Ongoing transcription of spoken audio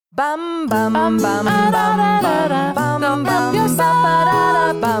Bum bum bum bum bum bum bum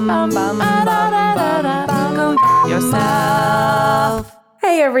yourself.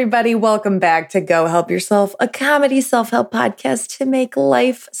 Hey everybody, welcome back to Go Help Yourself, a comedy self-help podcast to make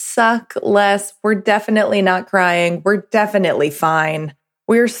life suck less. We're definitely not crying. We're definitely fine.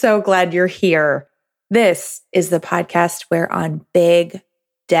 We're so glad you're here. This is the podcast where on Big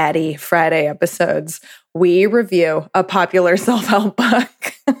Daddy Friday episodes, we review a popular self-help book.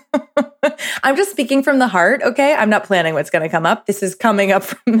 I'm just speaking from the heart, okay? I'm not planning what's going to come up. This is coming up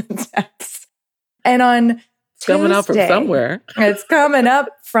from the depths. And on coming up from somewhere. It's coming up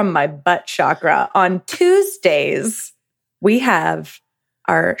from my butt chakra. On Tuesdays, we have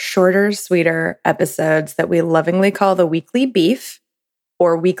our shorter, sweeter episodes that we lovingly call the Weekly Beef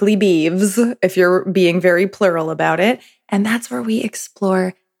or Weekly Beeves, if you're being very plural about it. And that's where we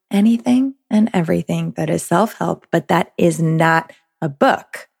explore anything and everything that is self-help, but that is not a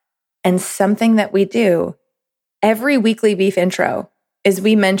book. And something that we do every Weekly Beef intro is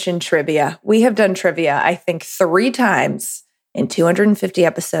we mention trivia. We have done trivia, I think, 3 times in 250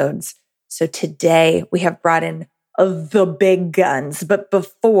 episodes. So today we have brought in the big guns. But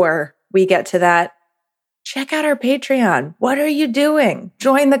before we get to that, check out our Patreon. What are you doing?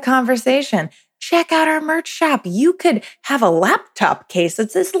 Join the conversation. Check out our merch shop. You could have a laptop case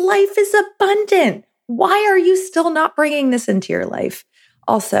that says life is abundant. Why are you still not bringing this into your life?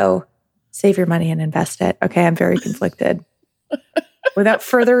 Also, save your money and invest it. Okay, I'm very conflicted. Without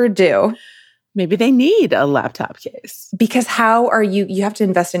further ado. Maybe they need a laptop case. Because how are you have to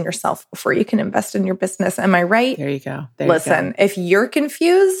invest in yourself before you can invest in your business. Am I right? There you go. Listen, if you're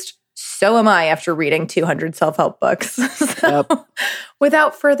confused, so am I after reading 200 self-help books. So,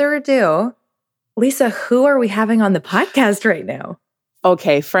 without further ado, Lisa, who are we having on the podcast right now?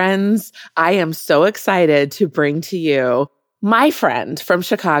 Okay, friends, I am so excited to bring to you my friend from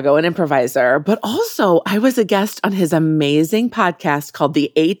Chicago, an improviser, but also I was a guest on his amazing podcast called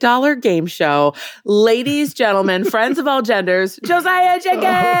The $8 Game Show. Ladies, gentlemen, friends of all genders, Josiah Jenkins!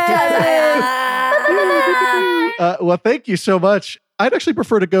 Well, thank you so much. I'd actually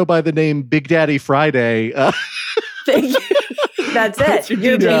prefer to go by the name Big Daddy Friday. Thank you. That's it.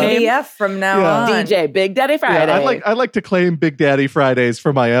 You're BDF from now on. DJ Big Daddy Friday. Yeah, I'd like to claim Big Daddy Fridays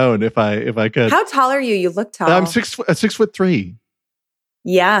for my own if I could. How tall are you? You look tall. I'm 6'3".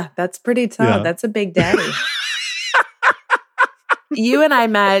 Yeah, that's pretty tall. Yeah. That's a big daddy. You and I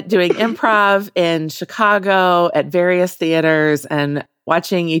met doing improv in Chicago at various theaters and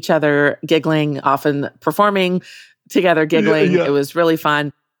watching each other giggling, often performing together giggling. Yeah. It was really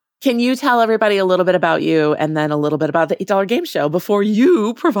fun. Can you tell everybody a little bit about you and then a little bit about the $8 Game Show before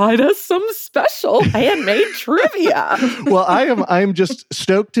you provide us some special handmade trivia? Well, I'm just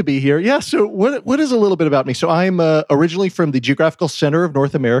stoked to be here. Yeah. So what is a little bit about me? So I'm originally from the geographical center of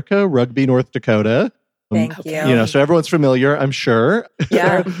North America, Rugby, North Dakota. Thank you. So everyone's familiar, I'm sure.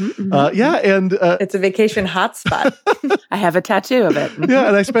 Yeah. Yeah. And it's a vacation hotspot. I have a tattoo of it. Yeah.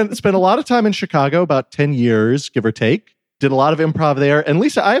 And I spent a lot of time in Chicago, about 10 years, give or take. Did a lot of improv there. And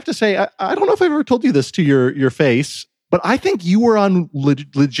Lisa, I have to say, I don't know if I've ever told you this to your face, but I think you were on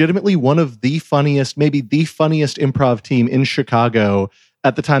legitimately one of the funniest, maybe the funniest improv team in Chicago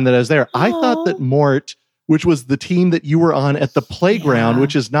at the time that I was there. I thought that Mort, which was the team that you were on at the Playground,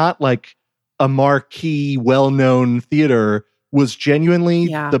 which is not like a marquee, well-known theater, was genuinely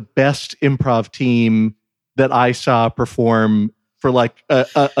the best improv team that I saw perform for like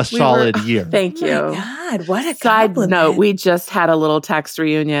a solid year. Thank you. Oh my God, what a Side compliment. note, we just had a little text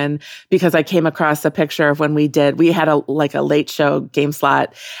reunion because I came across a picture of when we had a late show game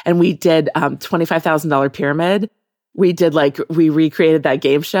slot and we did $25,000 pyramid. We recreated that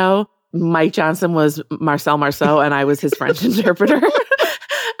game show. Mike Johnson was Marcel Marceau and I was his French interpreter.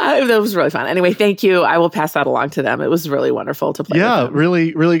 That was really fun. Anyway, thank you. I will pass that along to them. It was really wonderful to play with them.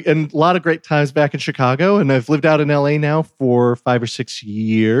 Really, really, and a lot of great times back in Chicago. And I've lived out in LA now for 5 or 6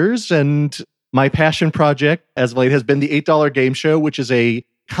 years. And my passion project, as of late, has been the $8 Game Show, which is a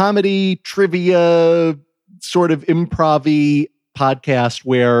comedy, trivia, sort of improv-y podcast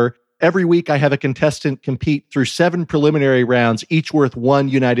where every week I have a contestant compete through 7 preliminary rounds, each worth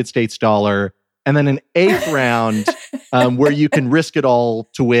 $1 United States dollar. And then an 8th round where you can risk it all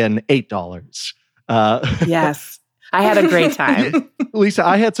to win $8. Yes. I had a great time. Lisa,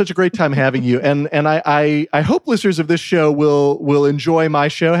 I had such a great time having you. And I hope listeners of this show will enjoy my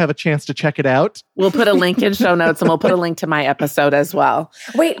show, have a chance to check it out. We'll put a link in show notes and we'll put a link to my episode as well.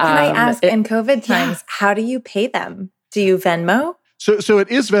 Wait, can I ask, in COVID times, how do you pay them? Do you Venmo? So it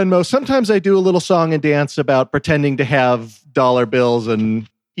is Venmo. Sometimes I do a little song and dance about pretending to have dollar bills and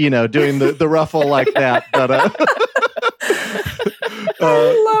doing the ruffle like that. But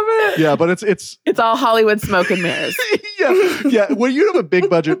I love Yeah, but it's all Hollywood smoke and mirrors. yeah. When you have a big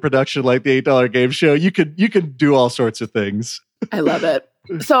budget production like the $8 game show, you can do all sorts of things. I love it.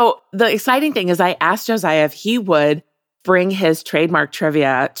 So the exciting thing is I asked Josiah if he would bring his trademark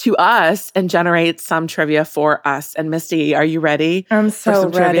trivia to us and generate some trivia for us. And Misty, are you ready? I'm so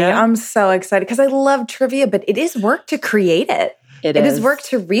ready. Trivia? I'm so excited because I love trivia, but it is work to create it. It is work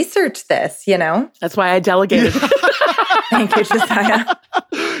to research this, you know? That's why I delegated. Thank you, Josiah.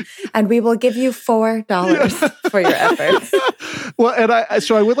 And we will give you $4 for your efforts. Well, and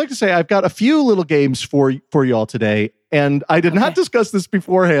I would like to say I've got a few little games for y'all today. And I did not discuss this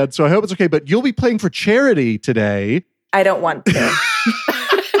beforehand, so I hope it's okay. But you'll be playing for charity today. I don't want to.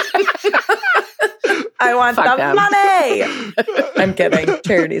 I want the money. I'm kidding.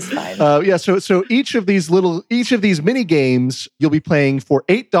 Charity's fine. So each of these mini games you'll be playing for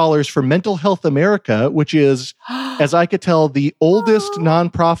 $8 for Mental Health America, which is, as I could tell, the oldest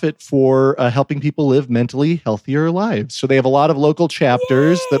nonprofit for helping people live mentally healthier lives. So they have a lot of local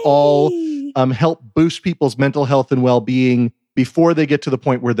chapters that all help boost people's mental health and well-being before they get to the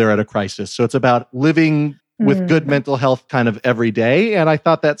point where they're at a crisis. So it's about living with good mental health kind of every day. And I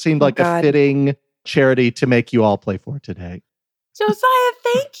thought that seemed like a fitting charity to make you all play for today. Josiah,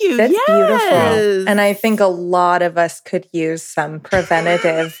 thank you. That's beautiful. And I think a lot of us could use some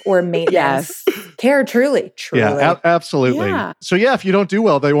preventative or maintenance care, truly. Yeah, absolutely. Yeah. So if you don't do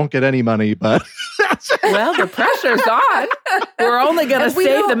well, they won't get any money, but... Well, the pressure's on. We're only going to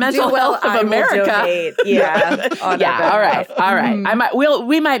save the mental health of America. Yeah. All right.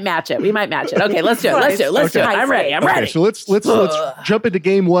 We might match it. Okay, let's do it. I'm ready. Okay, so let's jump into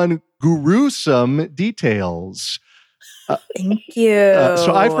game one, gruesome details. Thank you.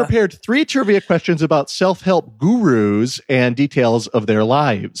 So I've prepared 3 trivia questions about self-help gurus and details of their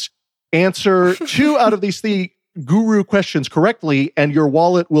lives. Answer 2 out of these 3 guru questions correctly, and your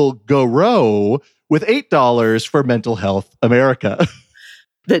wallet will go with $8 for Mental Health America.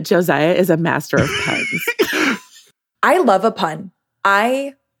 That Josiah is a master of puns. I love a pun.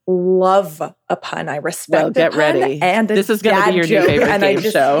 I respect Well, get ready. And this is going to be your new favorite and game I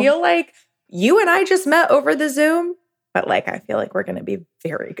just show. feel like you and I just met over the Zoom, but I feel like we're going to be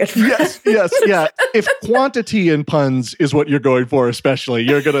very good friends. Yes. If quantity in puns is what you're going for, especially,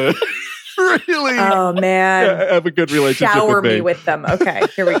 you're going to really have a good relationship Shower with me. me with them. Okay,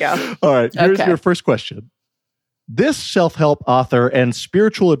 here we go. All right, here's your first question. This self-help author and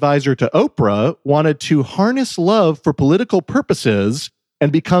spiritual advisor to Oprah wanted to harness love for political purposes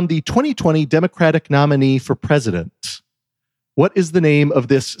and become the 2020 Democratic nominee for president. What is the name of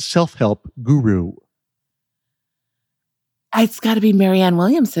this self-help guru? It's got to be Marianne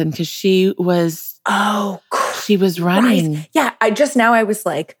Williamson because she was running. Right. Yeah, I was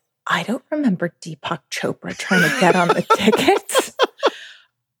like, I don't remember Deepak Chopra trying to get on the tickets.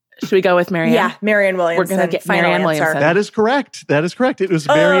 Should we go with Marianne? Yeah, Marianne Williamson. We're going to get Marianne Williamson. That is correct. It was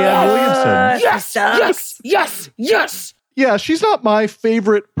Marianne Williamson. Yes. Yeah, she's not my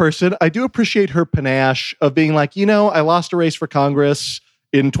favorite person. I do appreciate her panache of being like, I lost a race for Congress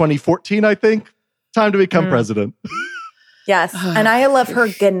in 2014, I think. Time to become president. Yes, and I love her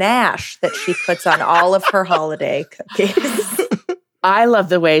ganache that she puts on all of her holiday cookies. I love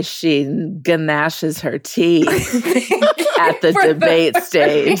the way she ganaches her teeth at the debate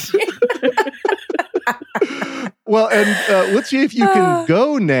stage. Well, and let's see if you can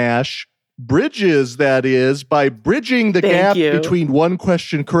go, Nash. Bridges, that is, by bridging the gap between one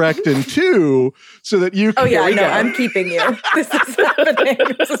question correct and 2 so that you can... Oh, yeah, no, I'm keeping you. This is happening.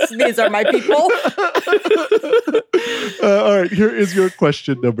 These are my people. All right, here is your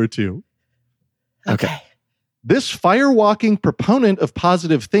question number 2. Okay. This firewalking proponent of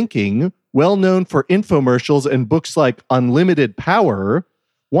positive thinking, well known for infomercials and books like Unlimited Power,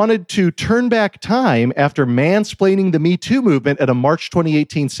 wanted to turn back time after mansplaining the Me Too movement at a March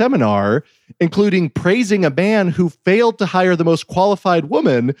 2018 seminar, including praising a man who failed to hire the most qualified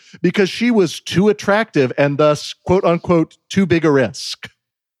woman because she was too attractive and thus, quote unquote, too big a risk.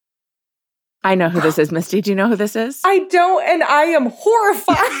 I know who this is, Misty. Do you know who this is? I don't, and I am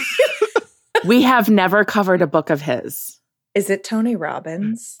horrified. We have never covered a book of his. Is it Tony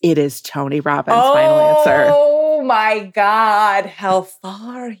Robbins? It is Tony Robbins. Final answer. Oh my God, how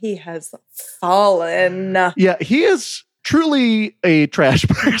far he has fallen. Yeah, he is truly a trash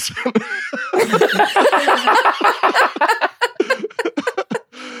person.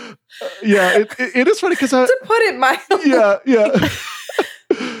 Yeah, it is funny because to put it mildly. Yeah.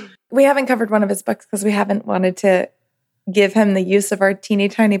 We haven't covered one of his books because we haven't wanted to give him the use of our teeny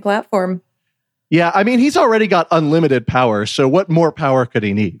tiny platform. Yeah, I mean, he's already got unlimited power, so what more power could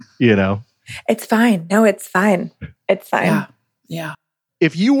he need, It's fine. No, it's fine. It's fine. Yeah.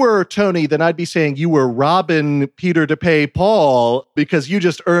 if you were Tony, then I'd be saying you were robbing Peter to pay Paul because you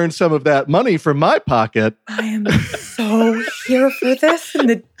just earned some of that money from my pocket. I am so here for this in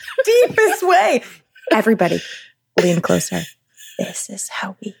the deepest way. Everybody, lean closer. This is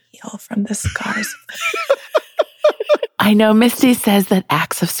how we heal from the scars. I know Misty says that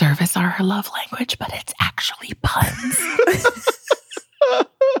acts of service are her love language, but it's actually puns.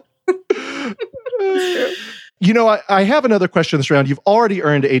 You know, I have another question this round. You've already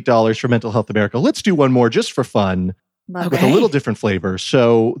earned $8 for Mental Health America. Let's do one more just for fun with a little different flavor.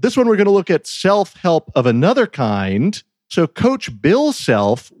 So this one, we're going to look at self-help of another kind. So Coach Bill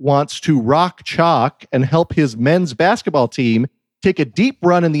Self wants to rock chalk and help his men's basketball team take a deep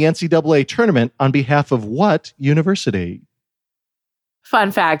run in the NCAA tournament on behalf of what university?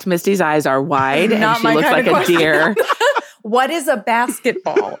 Fun fact, Misty's eyes are wide and she looks like a deer. What is a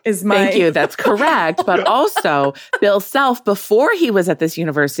basketball? Thank you. That's correct. But also, Bill Self, before he was at this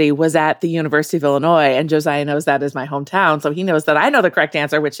university, was at the University of Illinois. And Josiah knows that is my hometown. So he knows that I know the correct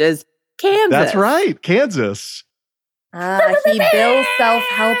answer, which is Kansas. That's right. Kansas. He Bill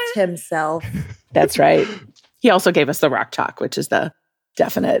self-helped himself. That's right. He also gave us the rock chalk, which is the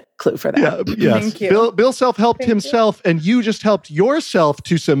definite clue for that. Yeah, yes. Thank you. Bill self-helped himself, and you just helped yourself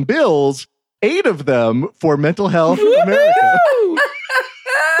to some bills, 8 of them for Mental Health America.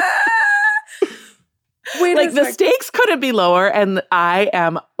 Like the stakes couldn't be lower, and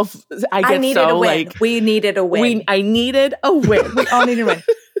I needed a win. We needed a win. I needed a win. We all needed a win.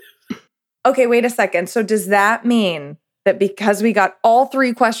 Okay, wait a second. So does that mean that because we got all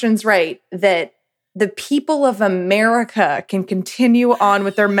 3 questions right, that the people of America can continue on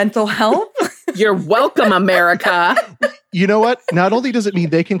with their mental health? You're welcome, America. You know what? Not only does it mean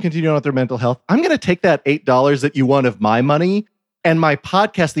they can continue on with their mental health, I'm going to take that $8 that you won of my money, and my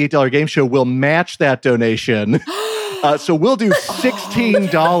podcast, The $8 Game Show, will match that donation. So we'll do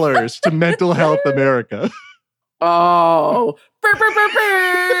 $16 to Mental Health America. Oh.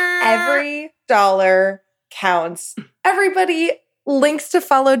 Every dollar counts. Everybody, links to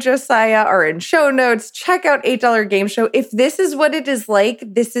follow Josiah are in show notes. Check out $8 Game Show. If this is what it is like,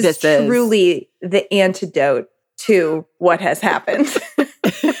 this is truly the antidote to what has happened. Bit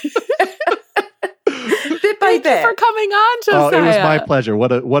by bit. Thank you for coming on, Josiah. Oh, it was my pleasure.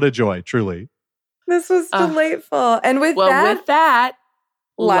 What a joy, truly. This was delightful. And with that,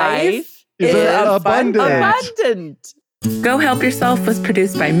 life is abundant. Go Help Yourself was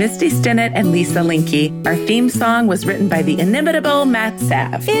produced by Misty Stinnett and Lisa Linky. Our theme song was written by the inimitable Matt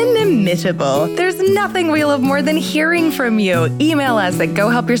Sav. Inimitable. There's nothing we love more than hearing from you. Email us at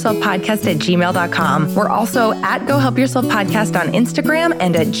gohelpyourselfpodcast@gmail.com. We're also at Go Help Yourself Podcast on Instagram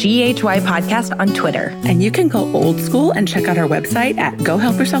and at GHY Podcast on Twitter. And you can go old school and check out our website at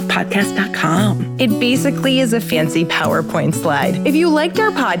gohelpyourselfpodcast.com. It basically is a fancy PowerPoint slide. If you liked our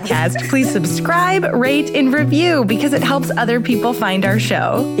podcast, please subscribe, rate, and review because it helps other people find our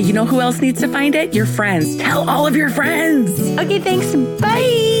show. You know who else needs to find it? Your friends. Tell all of your friends. Okay, thanks.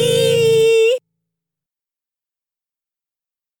 Bye.